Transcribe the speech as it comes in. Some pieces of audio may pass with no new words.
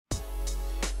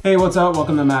Hey, what's up?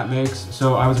 Welcome to Matt Makes.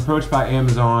 So I was approached by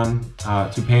Amazon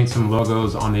to paint some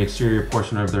logos on the exterior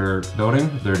portion of their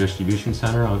building, their distribution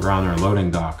center around their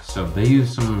loading dock. So they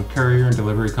use some courier and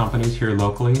delivery companies here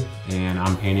locally, and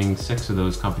I'm painting 6 of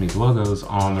those companies' logos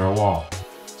on their wall.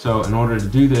 So in order to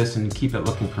do this and keep it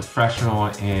looking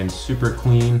professional and super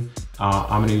clean,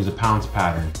 I'm gonna use a Pounce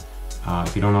Pattern.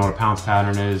 If you don't know what a Pounce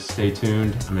Pattern is, stay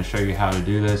tuned. I'm gonna show you how to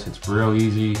do this. It's real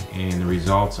easy and the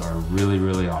results are really,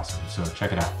 really awesome. So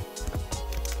check it out.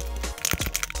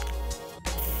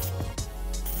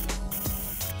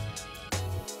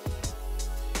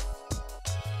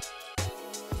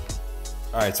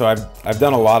 All right, so I've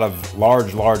done a lot of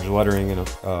large lettering in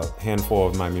a handful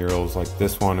of my murals, like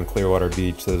this one in Clearwater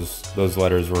Beach. Those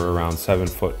letters were around 7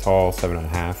 foot tall,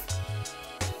 7.5.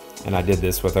 And I did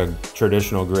this with a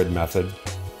traditional grid method.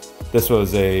 This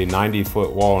was a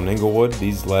 90-foot wall in Inglewood.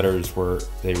 These letters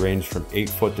they ranged from 8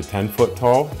 foot to 10 foot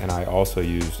tall, and I also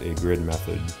used a grid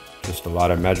method. Just a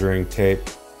lot of measuring tape,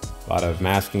 a lot of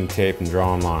masking tape, and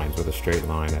drawing lines with a straight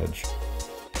line edge.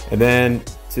 And then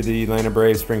to the Atlanta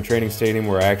Braves spring training stadium,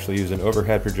 where I actually used an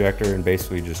overhead projector and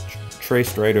basically just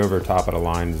traced right over top of the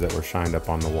lines that were shined up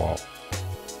on the wall.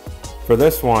 For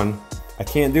this one, I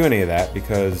can't do any of that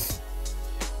because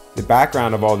the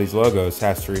background of all these logos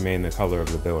has to remain the color of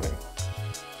the building.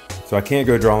 So I can't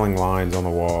go drawing lines on the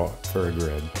wall for a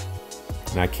grid.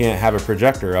 And I can't have a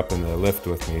projector up in the lift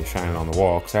with me shining on the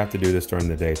wall because I have to do this during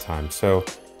the daytime. So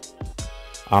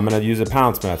I'm gonna use a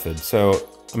Pounce method. So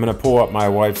I'm gonna pull up my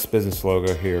wife's business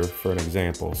logo here for an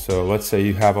example. So let's say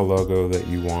you have a logo that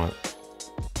you want,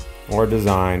 or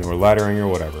design, or lettering, or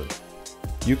whatever.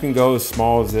 You can go as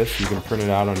small as this. You can print it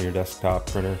out on your desktop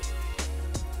printer.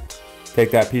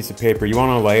 Take that piece of paper, you want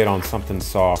to lay it on something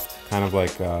soft, kind of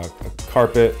like a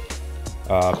carpet,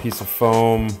 a piece of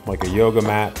foam, like a yoga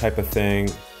mat type of thing,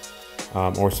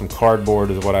 or some cardboard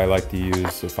is what I like to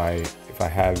use if I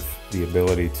have the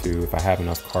ability to, if I have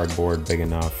enough cardboard big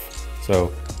enough.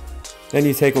 So then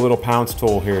you take a little Pounce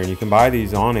tool here, and you can buy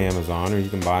these on Amazon, or you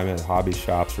can buy them at hobby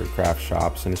shops or craft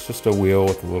shops, and it's just a wheel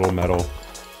with a little metal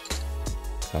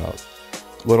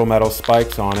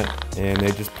spikes on it, and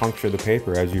they just puncture the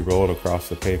paper as you roll it across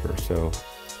the paper. So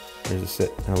there's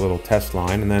a little test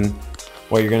line, and then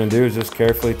what you're going to do is just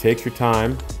carefully take your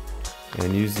time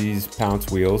and use these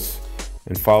Pounce wheels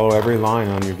and follow every line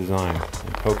on your design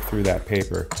and poke through that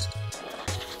paper.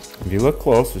 If you look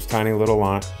close, there's tiny little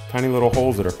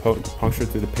holes that are punctured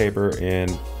through the paper,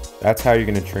 and that's how you're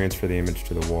going to transfer the image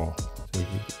to the wall. So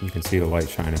you can see the light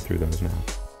shining through those now.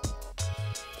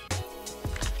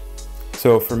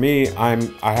 So for me, I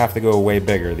have to go way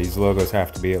bigger. These logos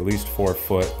have to be at least 4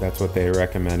 foot. That's what they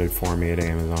recommended for me at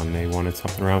Amazon. They wanted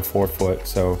something around 4 foot.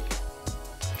 So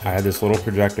I had this little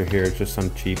projector here. It's just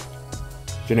some cheap,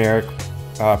 generic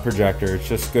projector. It's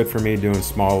just good for me doing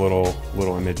small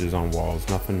little images on walls,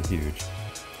 nothing huge.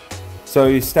 So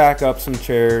you stack up some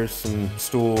chairs, some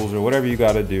stools, or whatever you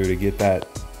got to do to get that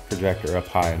projector up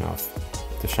high enough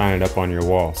to shine it up on your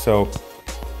wall. So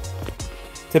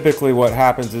typically what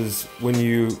happens is when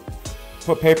you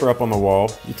put paper up on the wall,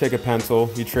 you take a pencil,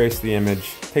 you trace the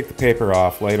image, take the paper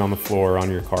off, lay it on the floor on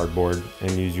your cardboard,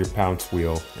 and use your Pounce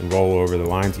wheel and roll over the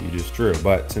lines that you just drew.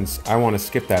 But since I want to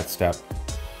skip that step,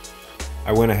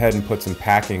 I went ahead and put some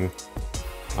packing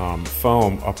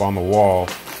foam up on the wall,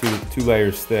 two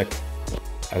layers thick.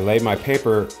 I laid my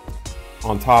paper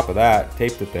on top of that,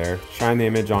 taped it there, shined the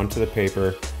image onto the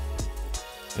paper,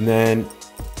 and then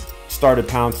started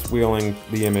Pounce wheeling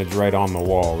the image right on the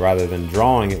wall rather than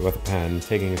drawing it with a pen,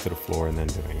 taking it to the floor, and then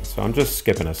doing it. So I'm just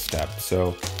skipping a step.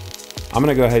 So I'm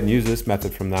gonna go ahead and use this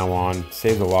method from now on.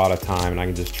 Saves a lot of time, and I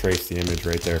can just trace the image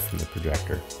right there from the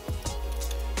projector.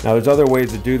 Now there's other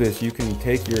ways to do this. You can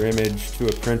take your image to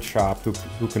a print shop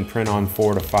who can print on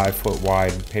 4 to 5 foot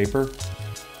wide paper,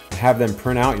 have them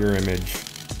print out your image,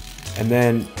 and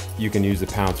then you can use the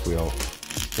Pounce wheel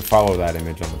to follow that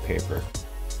image on the paper.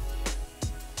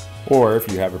 Or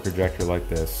if you have a projector like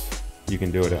this, you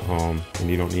can do it at home and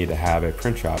you don't need to have a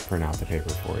print shop print out the paper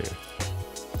for you.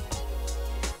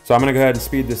 So I'm gonna go ahead and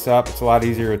speed this up. It's a lot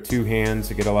easier with 2 hands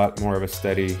to get a lot more of a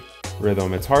steady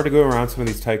rhythm. It's hard to go around some of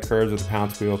these tight curves with the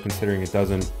Pounce wheel, considering it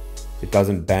doesn't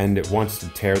bend. It wants to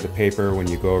tear the paper when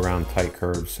you go around tight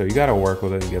curves. So you gotta work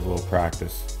with it and get a little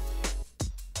practice.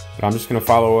 But I'm just gonna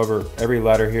follow over every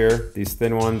letter here. These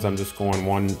thin ones, I'm just going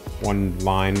one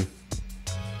line.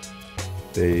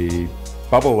 The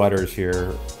bubble letters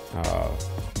here,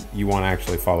 you want to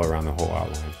actually follow around the whole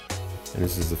outline. And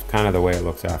this is kind of the way it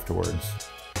looks afterwards.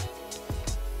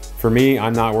 For me,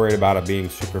 I'm not worried about it being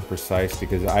super precise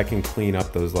because I can clean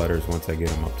up those letters once I get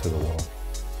them up to the wall.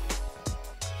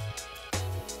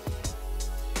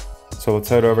 So let's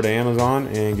head over to Amazon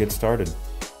and get started.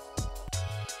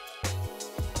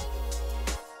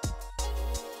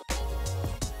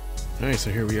 Alright,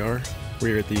 so here we are.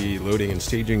 We're at the loading and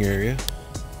staging area,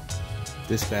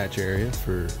 dispatch area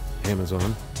for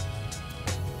Amazon.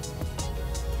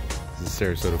 This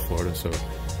is Sarasota, Florida. So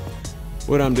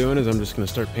what I'm doing is I'm just going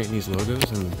to start painting these logos,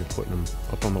 and I'm going to be putting them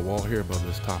up on the wall here above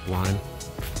this top line.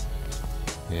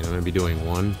 And I'm going to be doing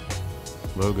one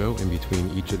logo in between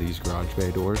each of these garage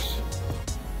bay doors,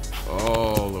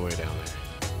 all the way down there.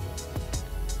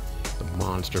 It's a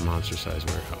monster size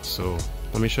warehouse. So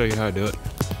let me show you how I do it.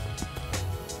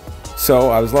 So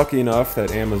I was lucky enough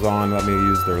that Amazon let me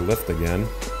use their lift again.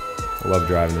 I love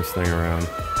driving this thing around.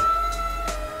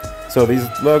 So these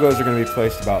logos are going to be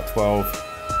placed about 12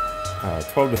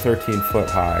 to 13 foot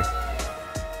high.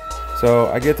 So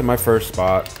I get to my first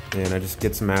spot and I just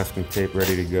get some masking tape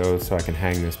ready to go so I can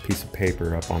hang this piece of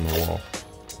paper up on the wall.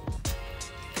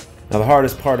 Now the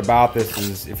hardest part about this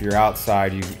is if you're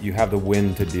outside, you have the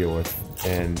wind to deal with,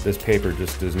 and this paper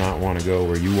just does not want to go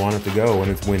where you want it to go when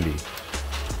it's windy.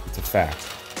 It's a fact.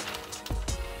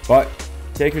 But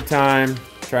take your time,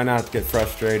 try not to get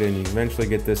frustrated, and you eventually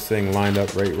get this thing lined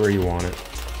up right where you want it.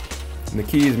 And the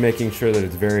key is making sure that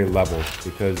it's very level,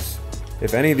 because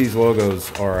if any of these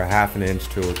logos are a half an inch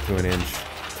to an inch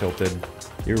tilted,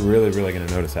 you're really going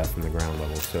to notice that from the ground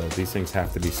level. So these things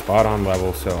have to be spot on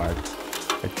level. So I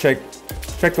check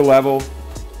the level,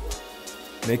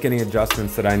 make any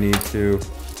adjustments that I need to,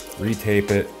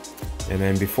 retape it, and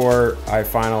then before I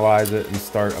finalize it and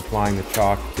start applying the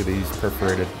chalk to these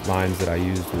perforated lines that I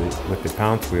used with the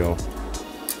Pounce wheel,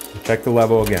 I check the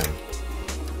level again.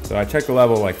 So I check the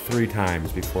level like 3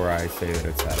 times before I say that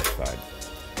it's satisfied.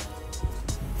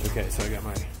 Okay, so I got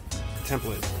my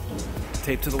template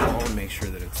taped to the wall and make sure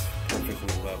that it's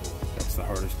perfectly level. That's the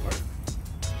hardest part.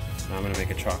 Now I'm going to make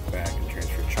a chalk bag and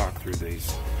transfer chalk through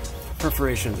these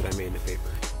perforations that I made in the paper.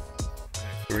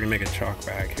 We're going to make a chalk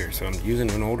bag here. So I'm using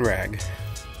an old rag,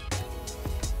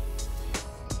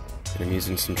 and I'm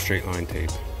using some straight line tape.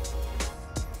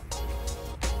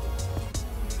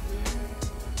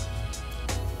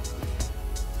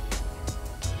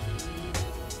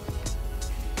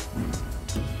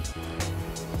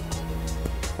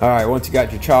 Alright, once you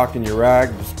got your chalk and your rag,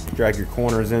 just drag your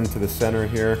corners into the center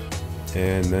here,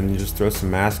 and then you just throw some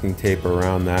masking tape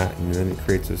around that, and then it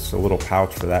creates a little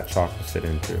pouch for that chalk to sit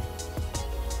into.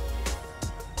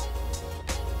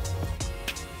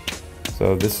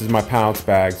 So this is my Pounce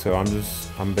bag, so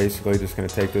I'm basically just going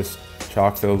to take this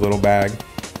chalk filled little bag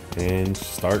and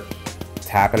start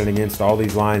tapping it against all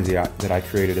these lines that I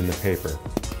created in the paper.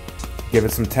 Give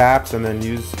it some taps, and then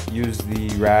use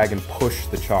the rag and push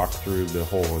the chalk through the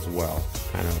hole as well.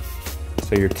 Kind of.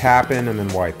 So you're tapping and then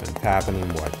wiping, tapping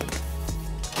and wiping.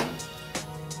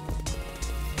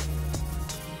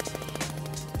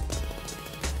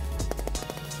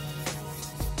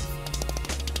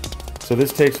 So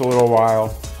this takes a little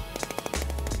while.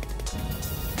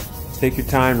 Take your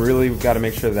time, really we've got to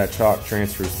make sure that chalk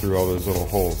transfers through all those little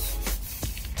holes.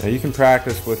 Now you can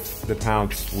practice with the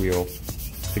Pounce wheel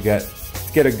to get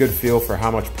a good feel for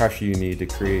how much pressure you need to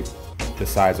create the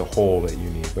size of hole that you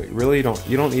need. But really you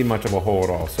don't need much of a hole at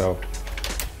all. So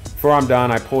before I'm done,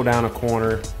 I pull down a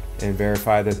corner and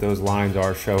verify that those lines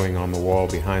are showing on the wall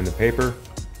behind the paper.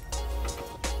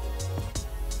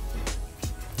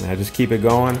 And I just keep it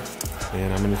going.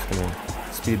 And I'm just going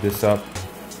to speed this up,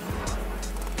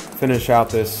 finish out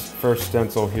this first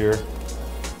stencil here,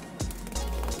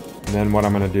 and then what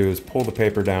I'm going to do is pull the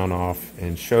paper down off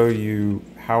and show you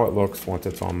how it looks once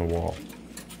it's on the wall.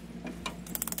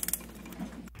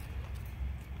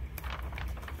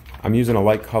 I'm using a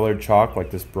light colored chalk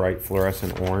like this bright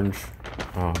fluorescent orange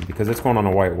because it's going on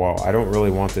a white wall. I don't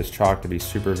really want this chalk to be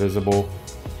super visible.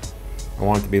 I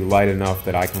want it to be light enough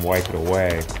that I can wipe it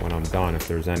away when I'm done if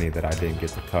there's any that I didn't get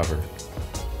to cover.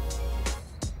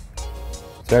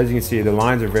 So as you can see, the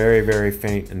lines are very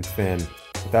faint and thin,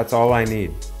 but that's all I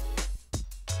need.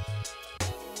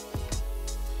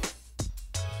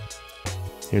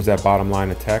 Here's that bottom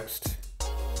line of text.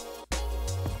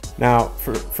 Now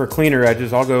for cleaner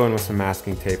edges, I'll go in with some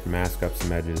masking tape and mask up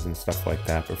some edges and stuff like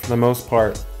that, but for the most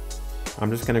part I'm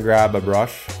just going to grab a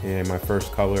brush and my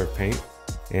first color of paint,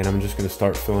 and I'm just going to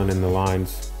start filling in the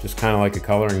lines, just kind of like a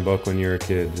coloring book when you're a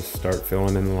kid. Just start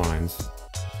filling in the lines.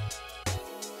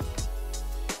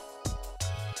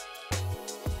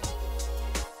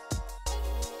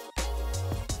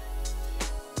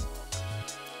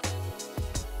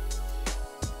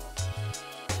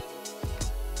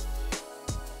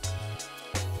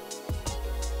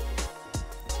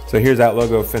 So here's that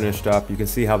logo finished up. You can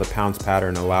see how the Pounce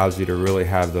pattern allows you to really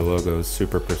have the logos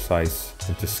super precise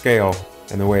and to scale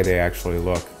in the way they actually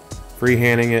look.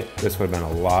 Freehanding it, this would have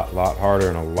been a lot harder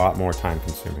and a lot more time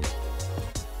consuming.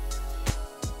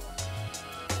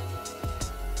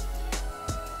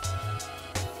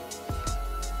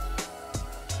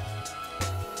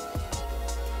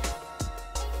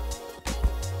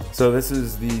 So this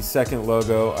is the second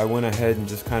logo. I went ahead and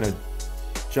just kind of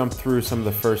jumped through some of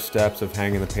the first steps of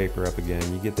hanging the paper up again.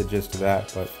 You get the gist of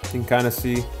that, but you can kind of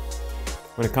see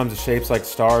when it comes to shapes like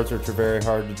stars, which are very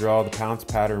hard to draw, the Pounce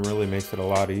pattern really makes it a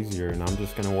lot easier, and I'm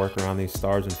just going to work around these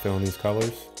stars and fill in these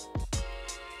colors.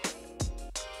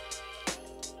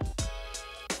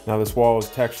 Now this wall is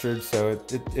textured, so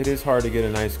it is hard to get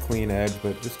a nice clean edge,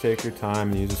 but just take your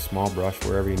time and use a small brush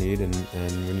wherever you need, and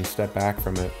when you step back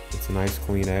from it, it's a nice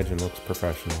clean edge and looks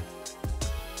professional.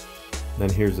 Then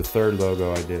here's the third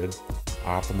logo I did,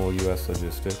 Optimal US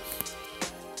Logistics.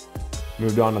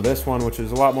 Moved on to this one, which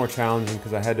is a lot more challenging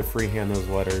because I had to freehand those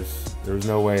letters. There was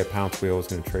no way a Pounce wheel was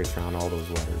going to trace around all those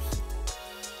letters.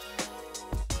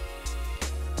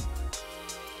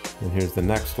 And here's the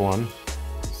next one,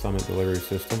 Summit Delivery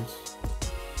Systems.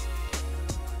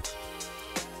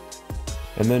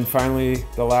 And then finally,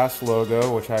 the last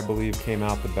logo, which I believe came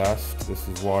out the best. This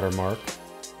is Watermark.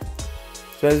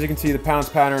 So as you can see, the Pounce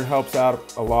pattern helps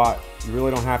out a lot. You really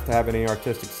don't have to have any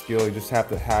artistic skill. You just have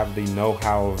to have the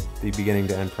know-how of the beginning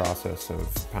to end process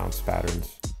of Pounce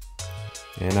patterns.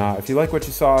 And if you like what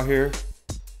you saw here,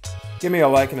 give me a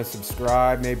like and a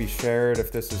subscribe. Maybe share it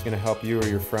if this is going to help you or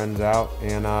your friends out.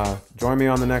 And join me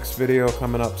on the next video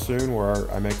coming up soon where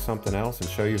I make something else and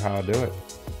show you how I do it.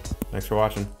 Thanks for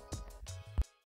watching.